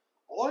pungent,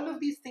 all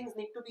of these things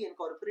need to be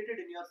incorporated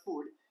in your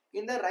food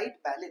in the right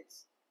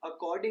balance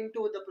according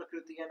to the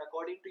Prakriti and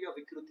according to your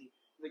Vikruti,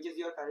 which is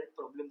your current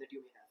problem that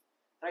you may have.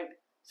 Right?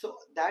 So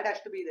that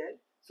has to be there.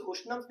 So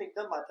Ushnam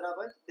Snigdham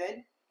Matravat,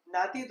 then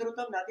Nati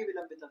Dhrutam Nati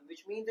Vilambitam,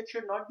 which means it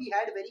should not be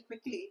had very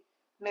quickly,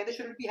 neither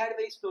should it be had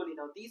very slowly.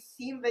 Now these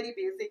seem very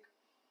basic,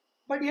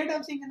 but yet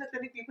I'm seeing in the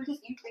clinic people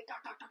just eat like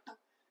ta ta ta ta,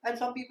 and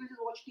some people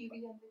just watch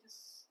TV and they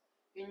just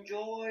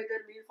enjoy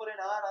their meal for an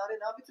hour and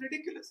a half. It's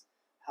ridiculous.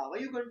 How are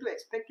you going to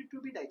expect it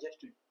to be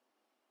digested?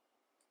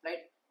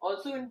 Right?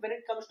 Also, when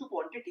it comes to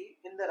quantity,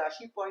 in the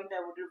Rashi point I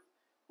would have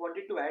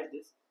wanted to add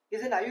this,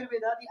 is in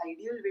Ayurveda the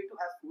ideal way to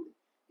have food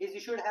is you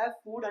should have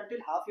food until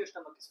half your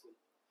stomach is full.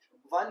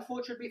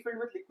 1/4 should be filled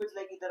with liquids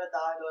like either a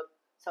dal or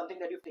something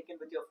that you've taken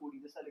with your food,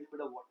 either a little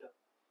bit of water.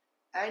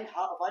 And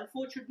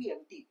 1/4 should be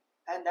empty,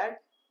 and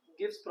that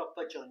gives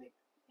proper churning.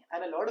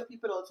 And a lot of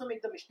people also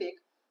make the mistake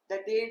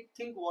that they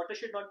think water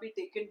should not be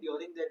taken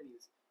during their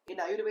meals. In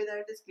Ayurveda,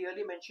 it is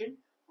clearly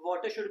mentioned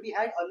water should be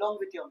had along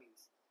with your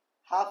meals.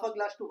 Half a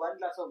glass to 1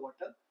 glass of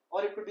water,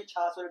 or it could be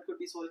chas, or it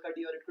could be sol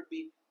kadi, or it could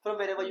be from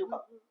wherever you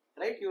come.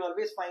 Right? You'll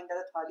always find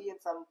that a thali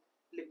and some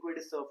liquid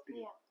is served to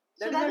you.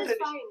 Yeah. That is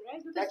fine, right?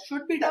 Because that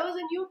should be done. There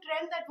was a new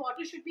trend that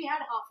water should be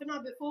had half an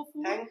hour before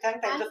food.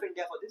 Thank Times of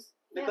India for this.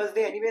 Because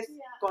they anyways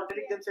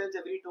contradict themselves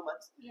every 2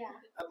 months. Yeah.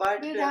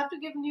 But they have to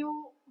give new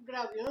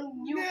grab,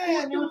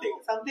 new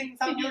thing,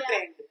 some new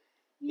trend.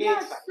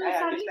 Yes, so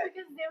sorry,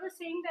 because they were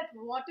saying that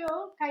water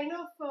kind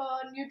of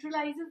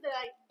neutralizes the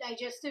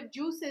digestive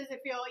juices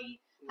if you're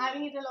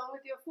having it along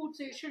with your food.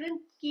 So you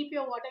shouldn't keep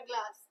your water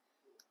glass.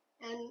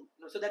 And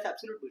no, so that's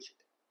absolute bullshit.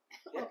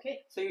 Yeah? Okay.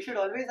 So you should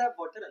always have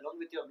water along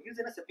with your meals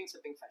in a sipping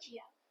fashion.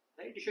 Yeah.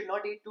 Right? You should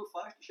not eat too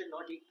fast. You should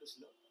not eat too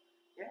slow.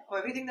 Yeah.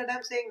 Everything that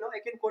I'm saying, I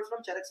can quote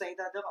from Charak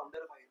Sanhita, the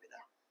founder of Ayurveda.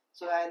 Yeah.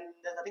 So and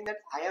there's nothing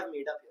that I have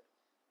made up here.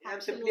 Yeah,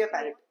 I'm simply a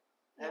parrot.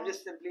 Yeah. I'm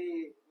just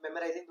simply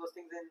memorizing those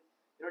things and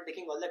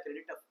taking all the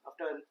credit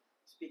after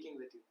speaking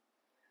with you.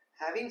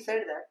 Having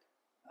said that,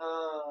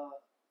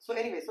 so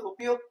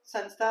Upayuk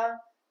Sanstha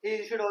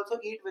you should also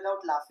eat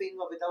without laughing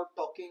or without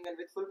talking and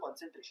with full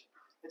concentration.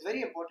 It's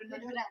very important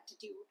that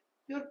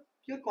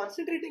you're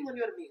concentrating on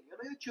your meal.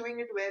 You're chewing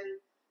it well.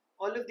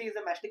 All of these,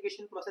 the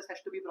mastication process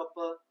has to be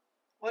proper.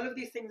 All of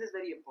these things is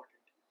very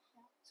important.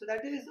 Yeah. So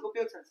that is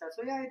Upayuk Sanstha.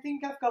 So I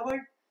think I've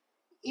covered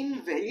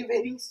in very,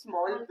 very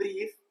small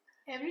brief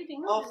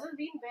everything. This has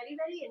been very,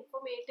 very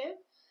informative,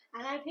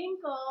 and I think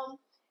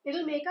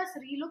it'll make us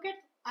relook at.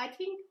 I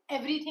think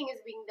everything is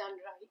being done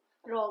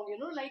wrong.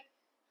 Like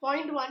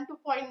point 1 to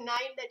point 9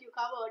 that you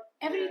covered.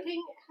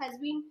 Everything has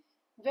been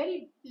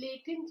very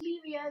blatantly.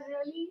 We are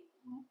really,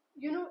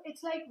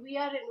 it's like we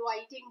are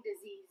inviting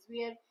disease.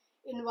 We are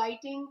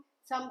inviting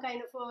some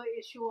kind of a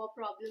issue or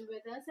problem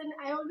with us. And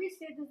I always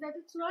say this, that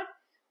it's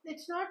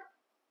not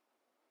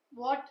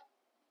what,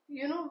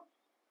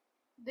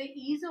 the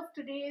ease of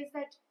today is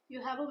that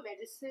you have a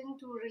medicine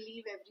to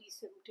relieve every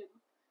symptom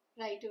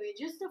right away.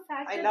 Just the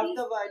fact I love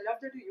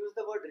that you use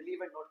the word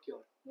relieve and not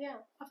cure.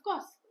 Yeah, of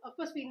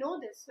course we know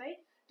this, right?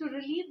 To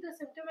relieve the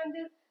symptom, and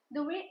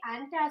the way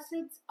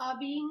antacids are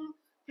being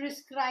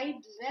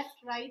prescribed left,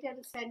 right,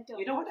 and center.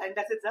 You know what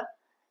antacids are?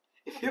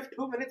 If you have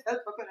 2 minutes,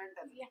 I'll talk on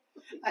antacids. Yeah.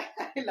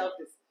 I love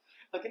this.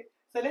 Okay,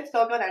 so let's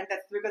talk on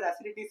antacids, because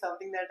acidity is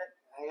something that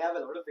I have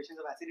a lot of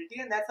patients of acidity,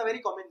 and that's a very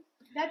common.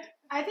 That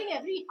I think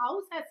every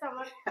house has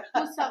someone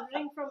who's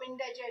suffering from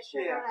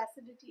indigestion or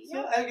acidity.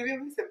 So I'll give you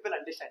a very simple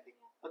understanding.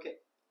 Okay,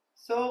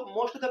 so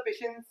most of the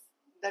patients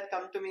that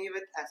come to me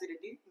with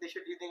acidity, they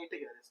need to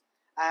hear this.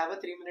 I have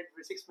a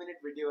 6-minute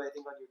video, I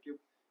think, on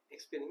YouTube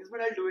explaining this, but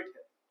I'll do it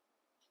here.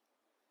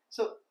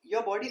 So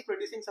your body is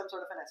producing some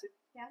sort of an acid.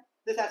 Yeah.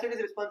 This acid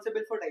is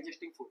responsible for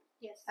digesting food.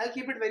 Yes. I'll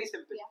keep it very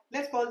simple. Yeah.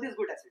 Let's call this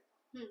good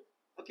acid.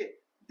 Okay.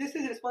 This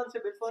is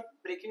responsible for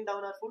breaking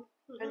down our food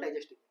and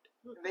digesting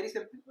it. Very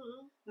simple.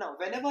 Now,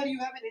 whenever you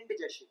have an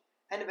indigestion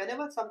and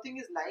whenever something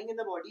is lying in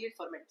the body, it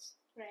ferments.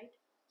 Right.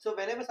 So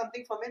whenever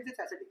something ferments,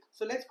 it's acidic.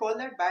 So let's call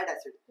that bad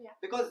acid. Yeah.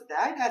 Because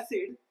that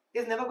acid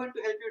is never going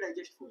to help you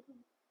digest food.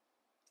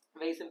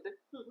 Very simple.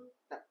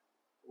 Now,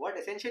 what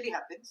essentially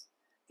happens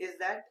is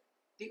that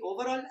the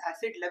overall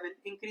acid level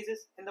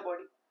increases in the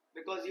body,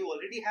 because you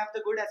already have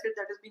the good acid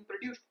that is being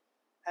produced,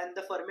 and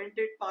the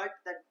fermented part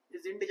that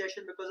is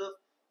indigestion because of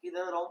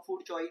either wrong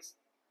food choice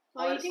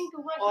or eating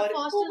too much, or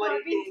not being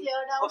overeating,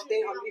 cleared out, or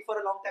staying hungry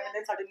for a long time and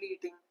then suddenly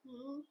eating.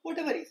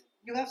 Whatever reason,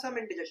 you have some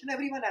indigestion.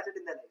 Everyone has it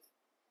in their life.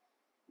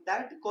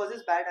 That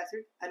causes bad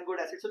acid and good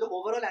acid. So the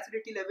overall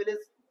acidity level is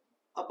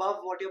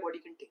above what your body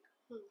can take.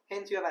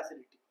 Hence you have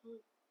acidity.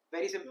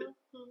 Very simple.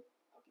 Okay.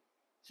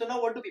 So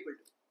now what do people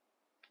do?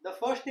 The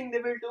first thing they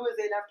will do is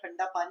they'll have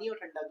thanda pani or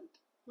thanda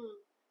doodh.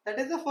 That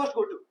is the first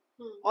go-to.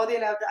 Or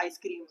they'll have the ice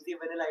creams, the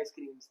vanilla ice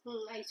creams.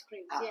 Ice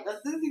creams, yes.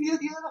 yes.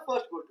 These are the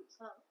first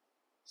go-tos.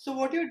 So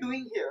what you're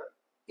doing here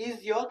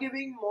is you're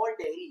giving more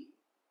dairy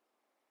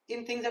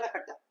in things that are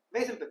khatta.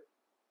 Very simple.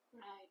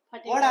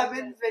 Right. What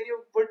happens when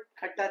you put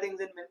khatta things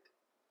in milk?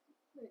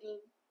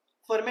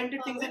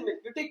 Fermented things in milk.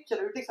 You take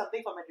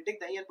something fermented,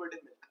 take dahi and put it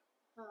in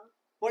milk.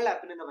 What will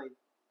happen in a while?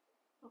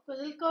 Of course,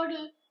 it'll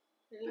curdle.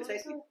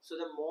 Precisely. So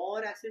the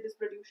more acid is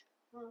produced.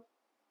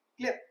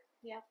 Clear?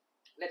 Yeah.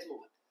 Let's move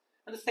on.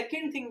 And the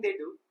second thing they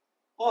do,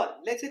 or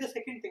let's say the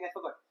second thing I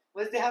forgot,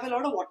 was they have a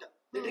lot of water.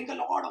 They drink a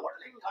lot of water,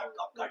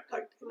 like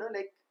cut,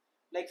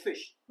 like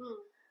fish.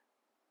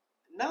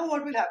 Now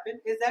what will happen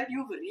is that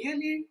you've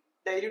really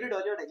diluted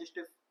all your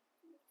digestive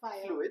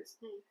fluids,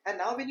 and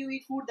now when you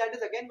eat food, that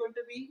is again going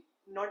to be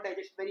not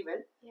digested very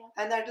well,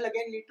 and that will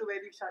again lead to where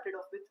we started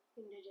off with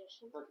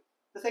indigestion. Okay.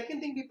 The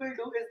second thing people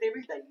do is they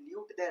will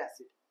dilute their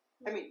acid.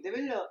 I mean, they've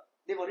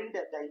already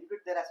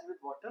diluted their acid with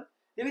water.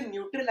 They will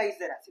neutralize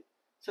their acid.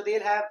 So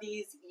they'll have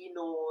these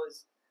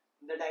enos,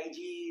 the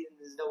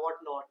digenes, the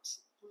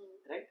whatnots,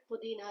 right?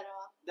 Pudin hara.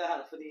 The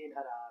pudin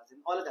haras and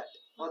all of that,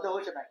 all the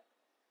whole shebang.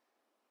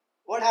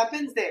 What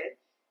happens there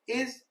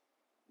is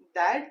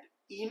that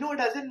eno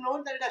doesn't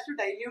know that it has to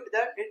dilute,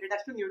 that it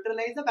has to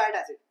neutralize the bad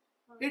acid.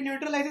 It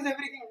neutralizes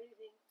everything.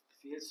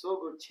 Feels so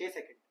good. 6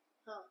 seconds.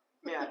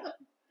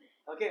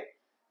 Okay.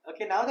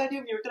 Okay. Now that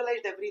you've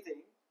neutralized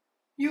everything,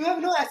 you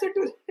have no acid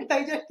to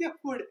digest your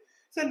food.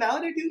 So now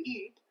that you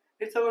eat,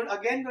 it's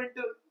again going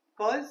to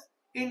cause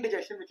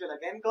indigestion, which will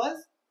again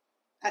cause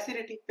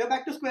acidity. You're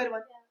back to square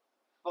one.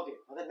 Yeah. Okay.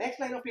 Now the next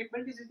line of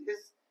treatment is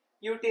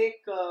you take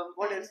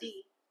what else?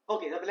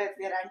 Okay. The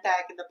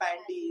Rantac and the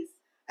Panties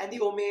and the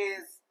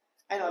Omaze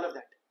and all of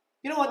that.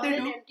 You know what they do?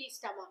 An empty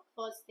stomach.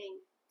 First thing.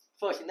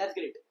 That's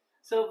great.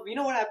 So you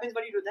know what happens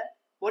when you do that?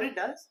 What it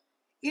does?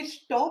 It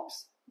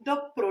stops the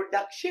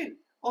production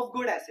of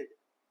good acid.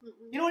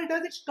 You know what it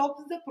does? It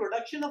stops the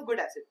production of good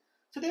acid.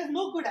 So there is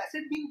no good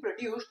acid being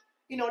produced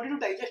in order to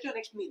digest your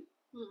next meal.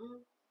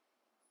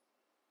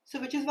 So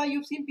which is why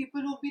you've seen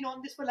people who've been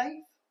on this for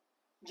life.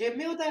 Jeb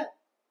mein hota hai.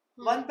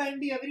 1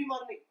 pandy every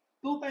morning,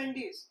 2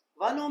 pandies,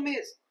 1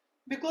 omaze.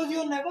 Because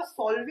you're never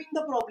solving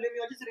the problem,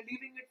 you're just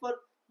relieving it for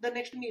the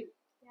next meal.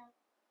 Yeah.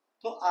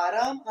 So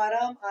aram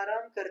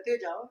karte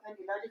jao, and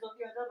ilaj is on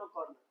the other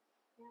corner.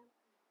 Yeah.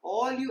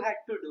 All you had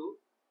to do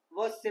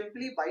was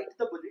simply bite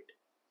the bullet,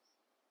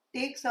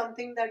 take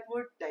something that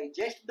would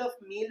digest the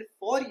meal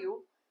for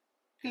you,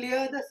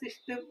 clear the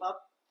system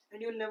up,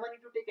 and you'll never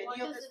need to take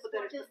any of this for the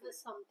rest of the day. What is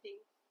this something?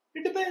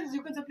 It depends.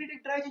 You can simply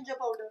take dry ginger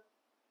powder.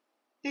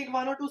 Take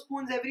 1 or 2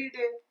 spoons every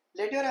day.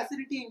 Let your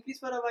acidity increase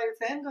for a while.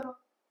 Sahn karo.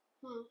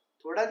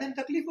 Thoda din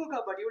takleef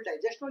hoga, but you will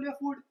digest all your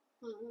food.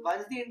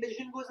 Once the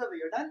indigestion goes away,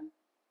 you're done.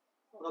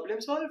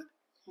 Problem solved.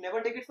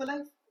 Never take it for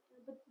life.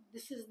 But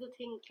this is the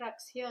thing,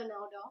 crux here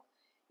now, doc.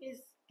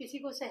 Is किसी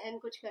को सहन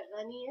कुछ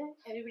करना नहीं है.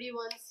 Everybody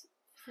wants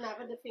snap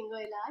at the finger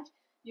ilaj.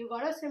 You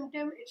got a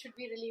symptom, it should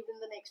be relieved in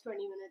the next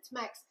 20 minutes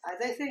max. As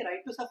I say,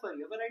 right to suffer.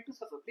 You have a right to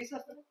suffer. Please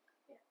suffer.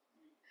 Yeah.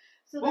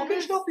 So who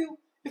can stop you?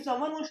 If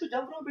someone wants to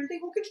jump from a building,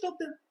 who can stop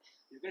them?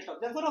 You You can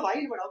stop them for a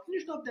while, but how can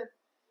you stop them?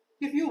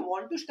 If you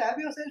want to stab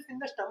yourself in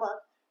the stomach,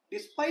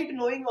 despite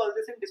knowing all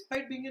this and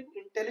despite being an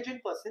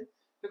intelligent person,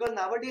 because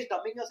nowadays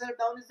dumbing yourself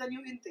down is the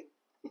new in thing.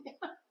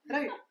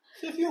 Right?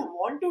 So if you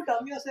want to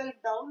dumb yourself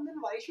down, then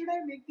why should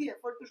I make the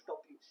effort to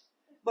stop you?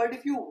 But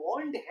if you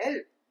want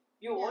help,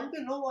 you want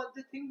to know all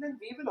the things, then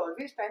we will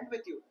always stand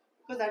with you.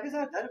 Because that is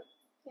our dharma.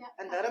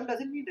 And dharma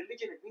doesn't mean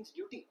religion, it means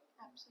duty.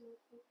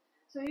 Absolutely.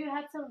 So you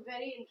had some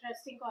very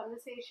interesting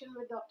conversation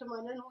with Dr.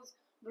 Manan, who's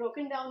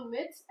broken down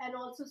myths and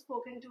also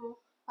spoken to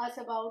us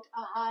about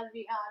ahar,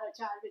 vihar,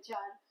 achar,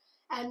 vichar.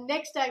 And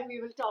next time we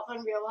will talk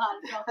on vyavahar,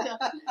 doctor.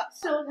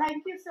 So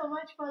thank you so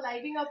much for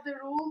lighting up the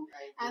room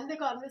and the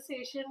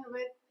conversation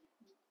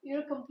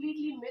with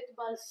completely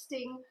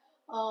myth-busting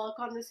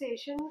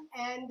conversation.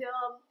 And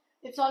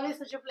it's always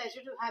such a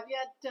pleasure to have you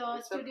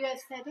at Studio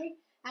Asthetique.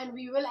 And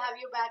we will have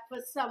you back for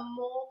some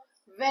more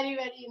very,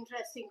 very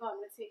interesting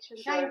conversation.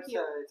 Sure, Thank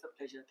you. It's a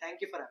pleasure.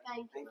 Thank you for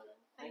having me. Thank you.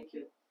 Thank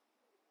you.